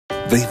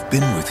They've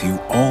been with you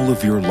all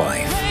of your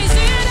life.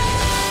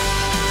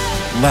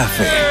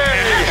 Laughing,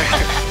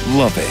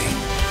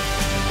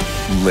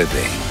 loving,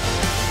 living.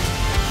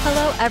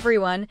 Hello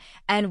everyone,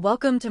 and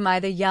welcome to my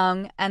The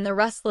Young and the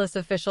Restless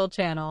official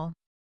channel.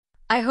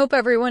 I hope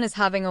everyone is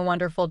having a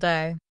wonderful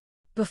day.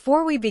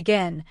 Before we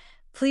begin,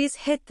 please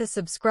hit the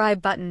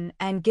subscribe button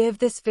and give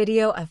this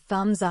video a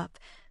thumbs up.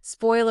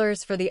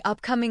 Spoilers for the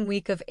upcoming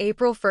week of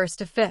April 1st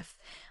to 5th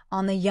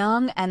on The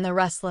Young and the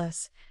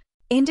Restless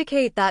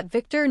indicate that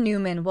Victor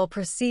Newman will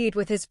proceed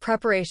with his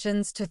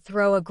preparations to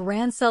throw a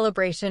grand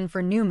celebration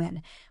for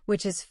Newman,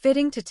 which is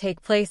fitting to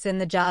take place in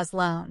the Jazz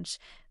Lounge.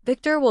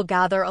 Victor will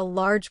gather a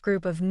large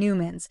group of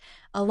Newmans,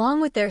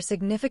 along with their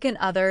significant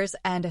others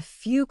and a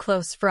few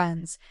close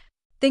friends,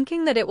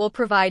 thinking that it will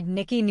provide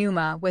Nikki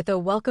Numa with a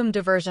welcome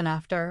diversion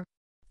after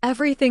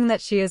everything that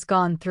she has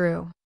gone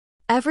through.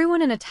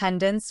 Everyone in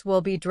attendance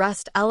will be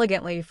dressed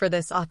elegantly for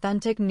this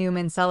authentic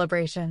Newman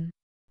celebration.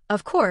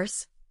 Of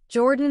course,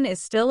 Jordan is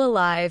still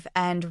alive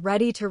and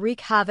ready to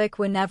wreak havoc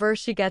whenever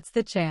she gets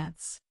the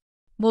chance.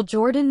 Will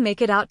Jordan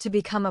make it out to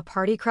become a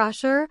party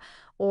crasher,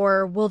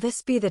 or will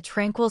this be the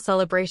tranquil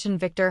celebration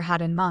Victor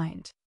had in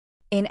mind?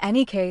 In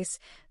any case,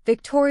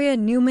 Victoria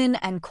Newman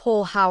and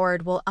Cole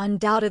Howard will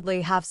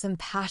undoubtedly have some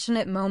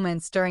passionate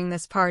moments during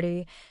this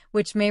party,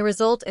 which may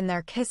result in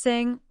their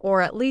kissing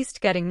or at least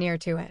getting near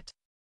to it.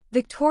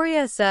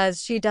 Victoria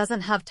says she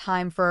doesn't have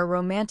time for a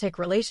romantic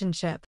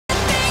relationship.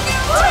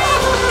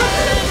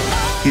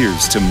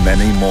 Here's to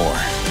many more.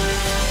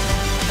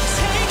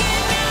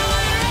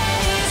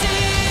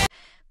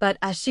 But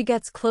as she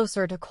gets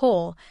closer to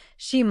Cole,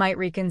 she might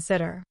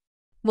reconsider.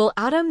 Will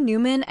Adam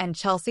Newman and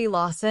Chelsea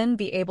Lawson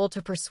be able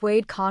to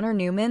persuade Connor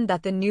Newman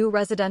that the new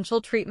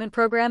residential treatment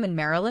program in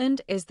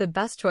Maryland is the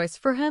best choice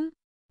for him?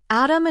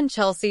 Adam and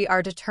Chelsea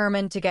are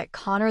determined to get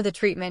Connor the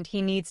treatment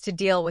he needs to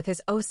deal with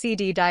his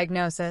OCD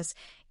diagnosis,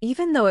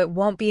 even though it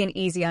won't be an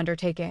easy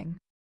undertaking.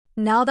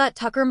 Now that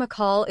Tucker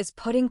McCall is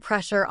putting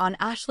pressure on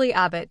Ashley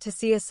Abbott to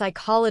see a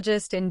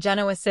psychologist in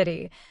Genoa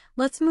City,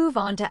 let's move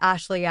on to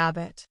Ashley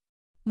Abbott.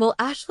 Will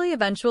Ashley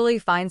eventually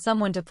find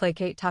someone to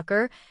placate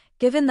Tucker,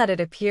 given that it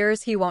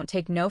appears he won't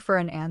take no for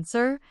an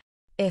answer?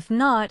 If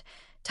not,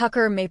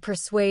 Tucker may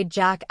persuade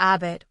Jack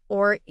Abbott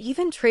or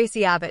even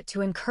Tracy Abbott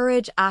to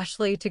encourage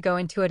Ashley to go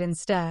into it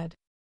instead.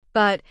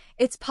 But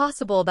it's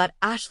possible that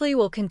Ashley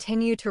will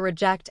continue to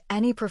reject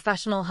any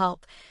professional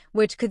help,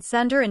 which could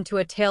send her into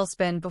a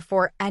tailspin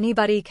before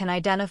anybody can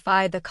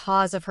identify the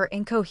cause of her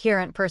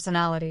incoherent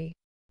personality.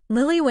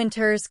 Lily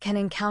Winters can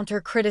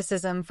encounter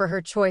criticism for her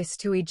choice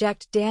to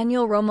eject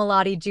Daniel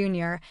Romalotti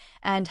Jr.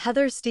 and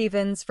Heather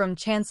Stevens from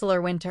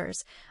Chancellor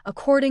Winters,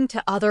 according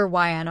to other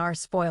YNR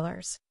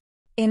spoilers.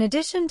 In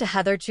addition to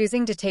Heather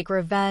choosing to take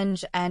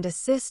revenge and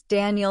assist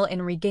Daniel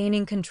in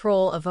regaining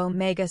control of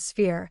Omega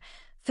Sphere,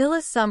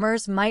 Phyllis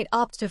Summers might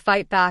opt to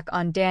fight back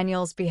on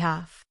Daniel's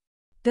behalf.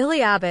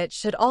 Billy Abbott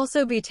should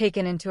also be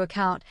taken into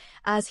account,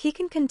 as he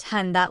can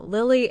contend that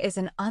Lily is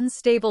an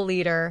unstable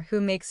leader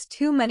who makes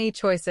too many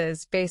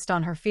choices based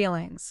on her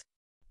feelings.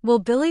 Will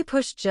Billy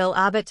push Jill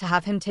Abbott to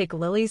have him take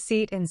Lily's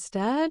seat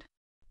instead?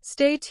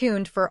 Stay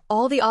tuned for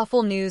all the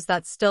awful news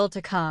that's still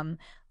to come.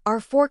 Our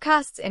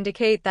forecasts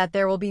indicate that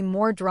there will be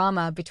more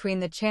drama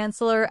between the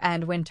Chancellor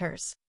and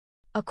Winters.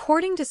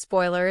 According to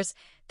spoilers,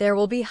 there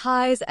will be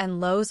highs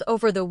and lows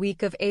over the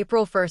week of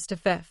April 1st to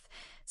 5th,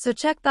 so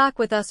check back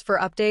with us for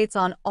updates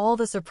on all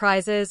the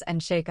surprises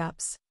and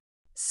shakeups.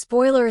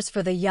 Spoilers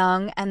for The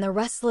Young and the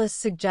Restless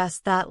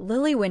suggest that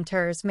Lily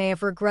Winters may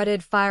have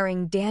regretted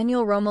firing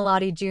Daniel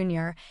Romalotti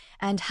Jr.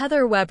 and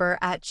Heather Weber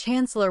at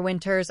Chancellor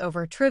Winters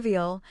over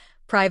trivial,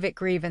 private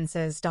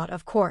grievances.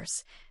 Of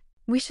course,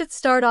 we should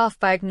start off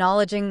by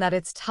acknowledging that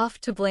it's tough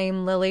to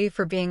blame Lily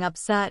for being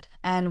upset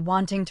and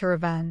wanting to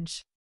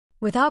revenge.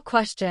 Without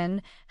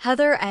question,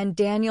 Heather and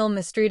Daniel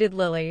mistreated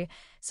Lily,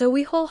 so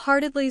we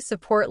wholeheartedly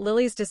support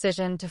Lily's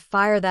decision to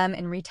fire them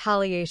in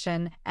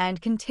retaliation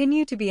and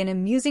continue to be an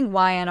amusing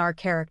YNR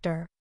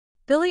character.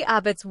 Billy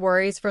Abbott's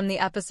worries from the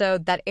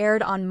episode that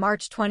aired on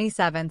March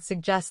 27th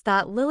suggest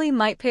that Lily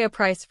might pay a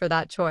price for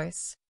that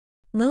choice.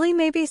 Lily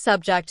may be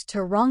subject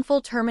to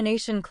wrongful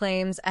termination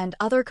claims and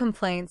other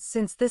complaints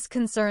since this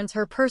concerns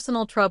her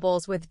personal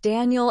troubles with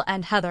Daniel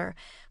and Heather,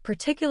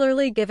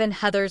 particularly given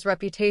Heather's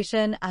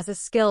reputation as a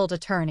skilled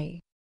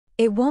attorney.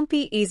 It won't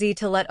be easy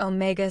to let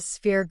Omega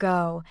Sphere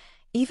go,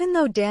 even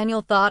though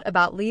Daniel thought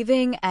about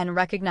leaving and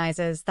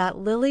recognizes that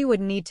Lily would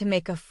need to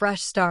make a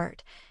fresh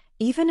start,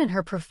 even in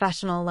her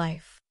professional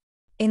life.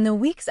 In the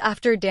weeks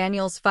after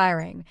Daniel's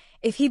firing,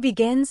 if he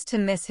begins to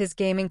miss his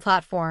gaming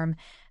platform,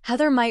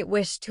 Heather might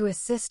wish to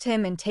assist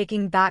him in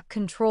taking back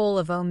control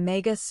of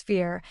Omega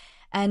Sphere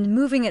and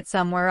moving it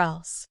somewhere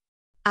else.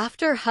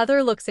 After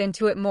Heather looks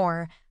into it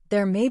more,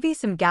 there may be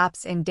some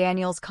gaps in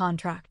Daniel's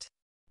contract.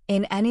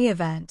 In any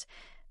event,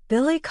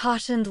 Billy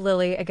cautioned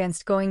Lily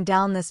against going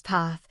down this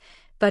path,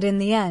 but in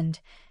the end,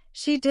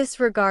 she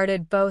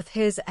disregarded both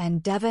his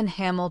and Devin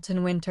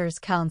Hamilton Winters'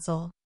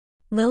 counsel.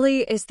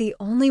 Lily is the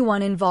only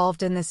one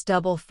involved in this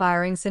double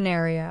firing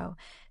scenario,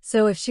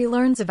 so if she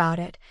learns about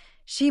it,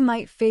 she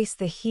might face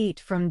the heat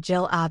from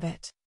Jill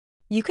Abbott.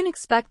 You can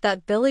expect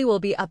that Billy will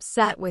be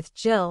upset with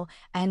Jill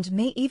and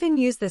may even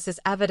use this as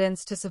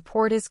evidence to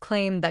support his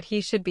claim that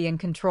he should be in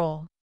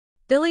control.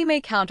 Billy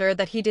may counter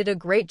that he did a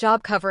great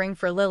job covering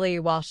for Lily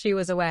while she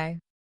was away.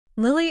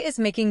 Lily is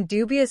making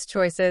dubious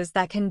choices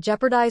that can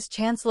jeopardize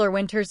Chancellor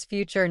Winter's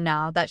future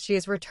now that she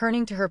is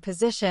returning to her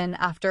position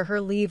after her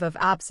leave of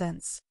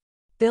absence.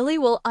 Billy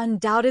will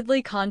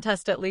undoubtedly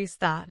contest at least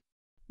that.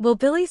 Will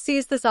Billy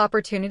seize this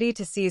opportunity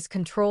to seize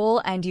control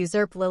and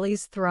usurp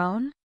Lily's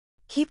throne?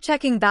 Keep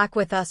checking back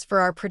with us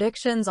for our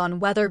predictions on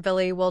whether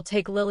Billy will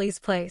take Lily's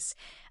place,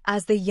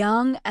 as The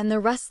Young and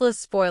the Restless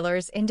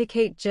spoilers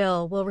indicate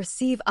Jill will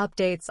receive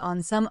updates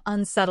on some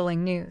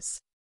unsettling news.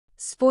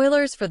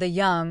 Spoilers for The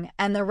Young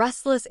and the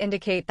Restless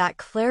indicate that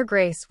Claire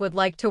Grace would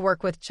like to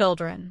work with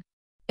children.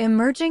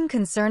 Emerging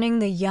concerning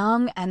The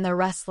Young and the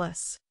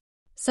Restless.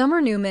 Summer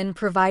Newman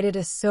provided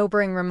a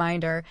sobering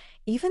reminder,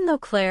 even though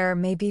Claire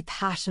may be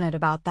passionate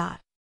about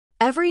that.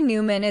 Every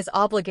Newman is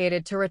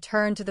obligated to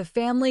return to the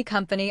family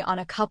company on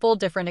a couple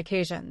different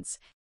occasions.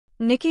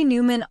 Nikki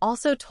Newman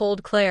also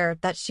told Claire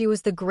that she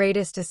was the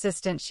greatest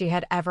assistant she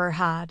had ever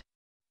had.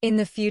 In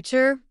the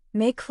future,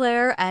 may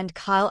Claire and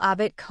Kyle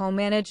Abbott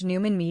co-manage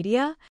Newman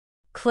Media?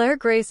 Claire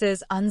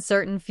Grace's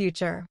uncertain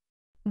future.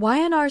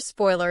 Y&R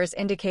spoilers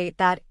indicate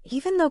that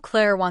even though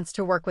Claire wants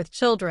to work with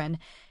children,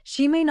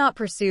 she may not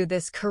pursue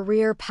this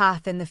career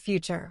path in the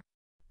future.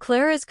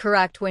 Claire is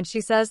correct when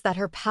she says that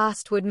her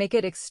past would make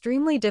it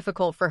extremely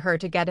difficult for her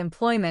to get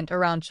employment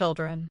around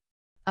children.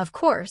 Of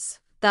course,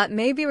 that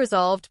may be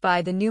resolved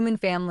by the Newman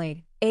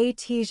family.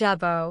 A.T.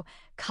 Jabot,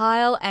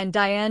 Kyle, and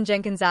Diane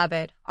Jenkins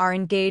Abbott are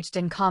engaged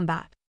in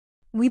combat.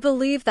 We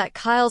believe that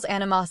Kyle's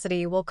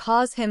animosity will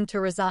cause him to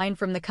resign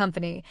from the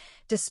company,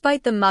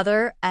 despite the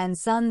mother and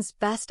son's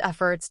best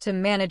efforts to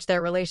manage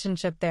their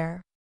relationship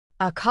there.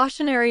 A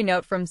cautionary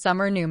note from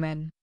Summer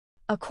Newman.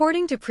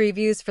 According to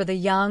previews for The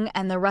Young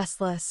and the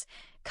Restless,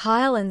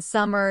 Kyle and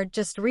Summer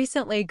just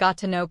recently got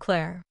to know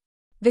Claire.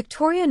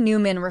 Victoria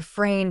Newman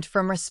refrained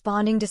from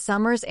responding to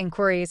Summer's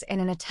inquiries in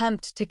an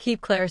attempt to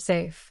keep Claire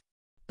safe.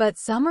 But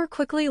Summer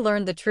quickly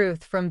learned the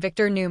truth from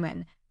Victor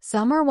Newman.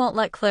 Summer won't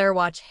let Claire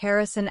watch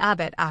Harrison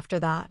Abbott after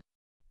that.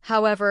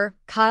 However,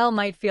 Kyle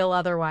might feel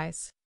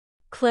otherwise.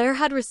 Claire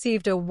had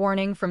received a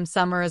warning from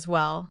Summer as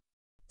well.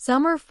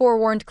 Summer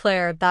forewarned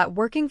Claire that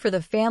working for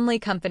the family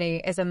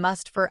company is a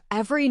must for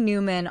every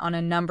Newman on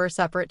a number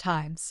separate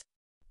times.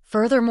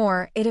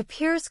 Furthermore, it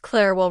appears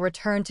Claire will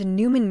return to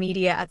Newman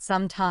Media at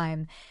some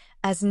time,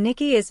 as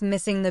Nikki is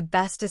missing the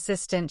best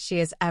assistant she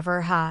has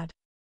ever had.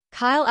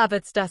 Kyle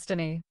Abbott's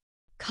destiny.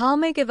 Kyle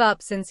may give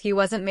up since he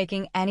wasn't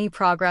making any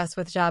progress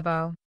with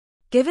Jabot.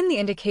 Given the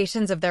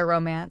indications of their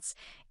romance,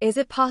 is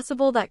it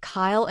possible that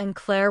Kyle and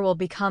Claire will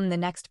become the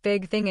next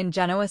big thing in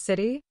Genoa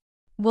City?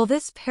 Will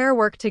this pair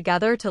work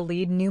together to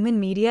lead Newman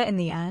Media in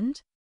the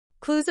end?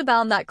 Clues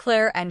abound that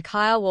Claire and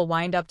Kyle will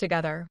wind up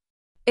together.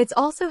 It's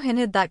also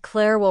hinted that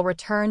Claire will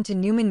return to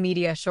Newman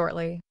Media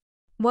shortly.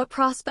 What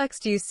prospects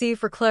do you see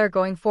for Claire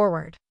going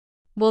forward?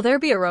 Will there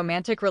be a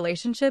romantic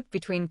relationship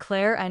between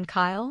Claire and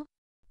Kyle?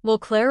 Will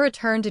Claire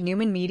return to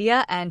Newman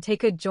Media and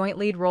take a joint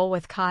lead role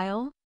with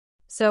Kyle?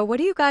 So what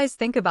do you guys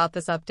think about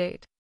this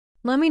update?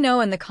 Let me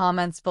know in the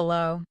comments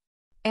below.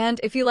 And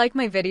if you like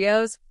my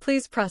videos,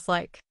 please press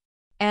like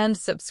and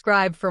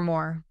subscribe for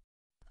more.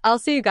 I'll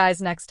see you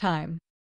guys next time.